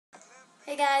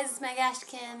Hey guys, it's my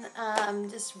Gashkin.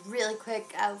 Just really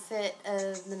quick outfit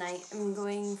of the night. I'm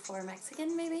going for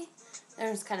Mexican, maybe?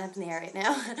 I'm just kind of up in the air right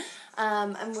now.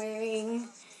 I'm wearing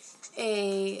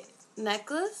a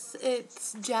necklace.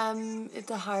 It's it's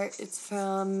a heart. It's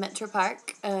from Metro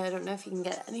Park. I don't know if you can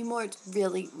get it anymore. It's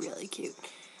really, really cute.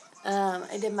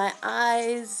 I did my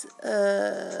eyes,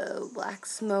 black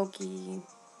smoky.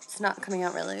 It's not coming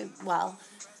out really well.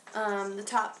 The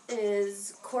top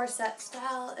is corset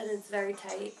style, and it's very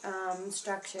tight,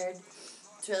 structured.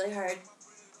 It's really hard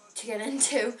to get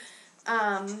into.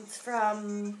 It's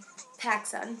from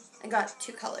PACSUN. I got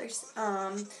 2 colors.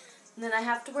 And then I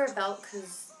have to wear a belt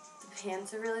because the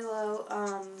pants are really low.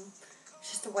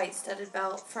 It's just a white studded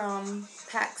belt from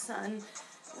PACSUN.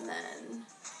 And then,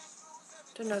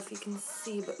 don't know if you can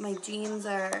see, but my jeans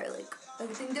are like, I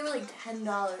think they were like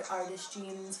 $10 artist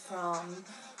jeans from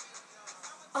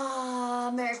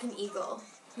American Eagle.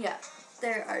 Yeah,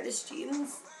 they're artist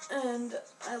jeans, and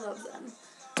I love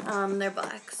them. They're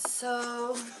black.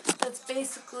 So that's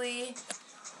basically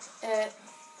it.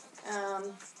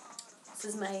 This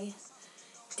is my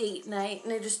date night,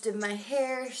 and I just did my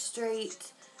hair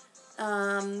straight.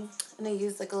 And I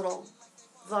used like a little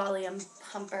volume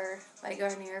pumper by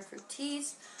Garnier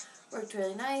Fructis. Worked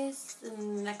really nice.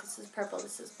 And the necklace is purple.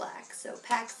 This is black. So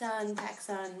PACSUN,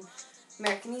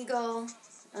 American Eagle.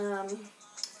 I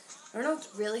don't know,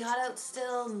 it's really hot out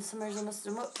still, and summer's almost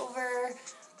over,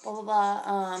 blah, blah,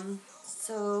 blah.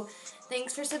 So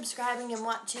thanks for subscribing and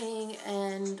watching,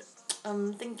 and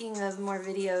I'm thinking of more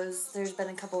videos. There's been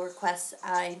a couple requests.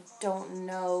 I don't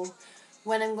know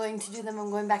when I'm going to do them. I'm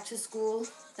going back to school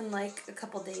in like a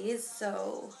couple days,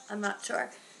 so I'm not sure.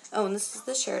 Oh, and this is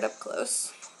the shirt up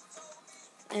close.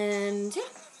 And yeah,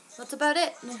 that's about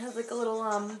it. And it has like a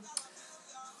little,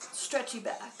 stretchy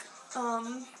back.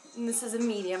 And this is a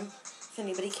medium, if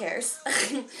anybody cares.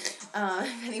 If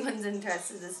anyone's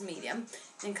interested, this is medium.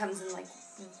 And it comes in like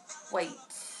white,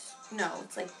 no,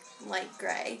 it's like light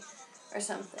gray or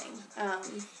something.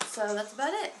 So that's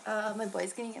about it. My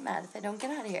boy's gonna get mad if I don't get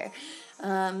out of here.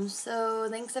 So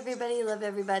thanks everybody, love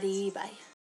everybody, bye.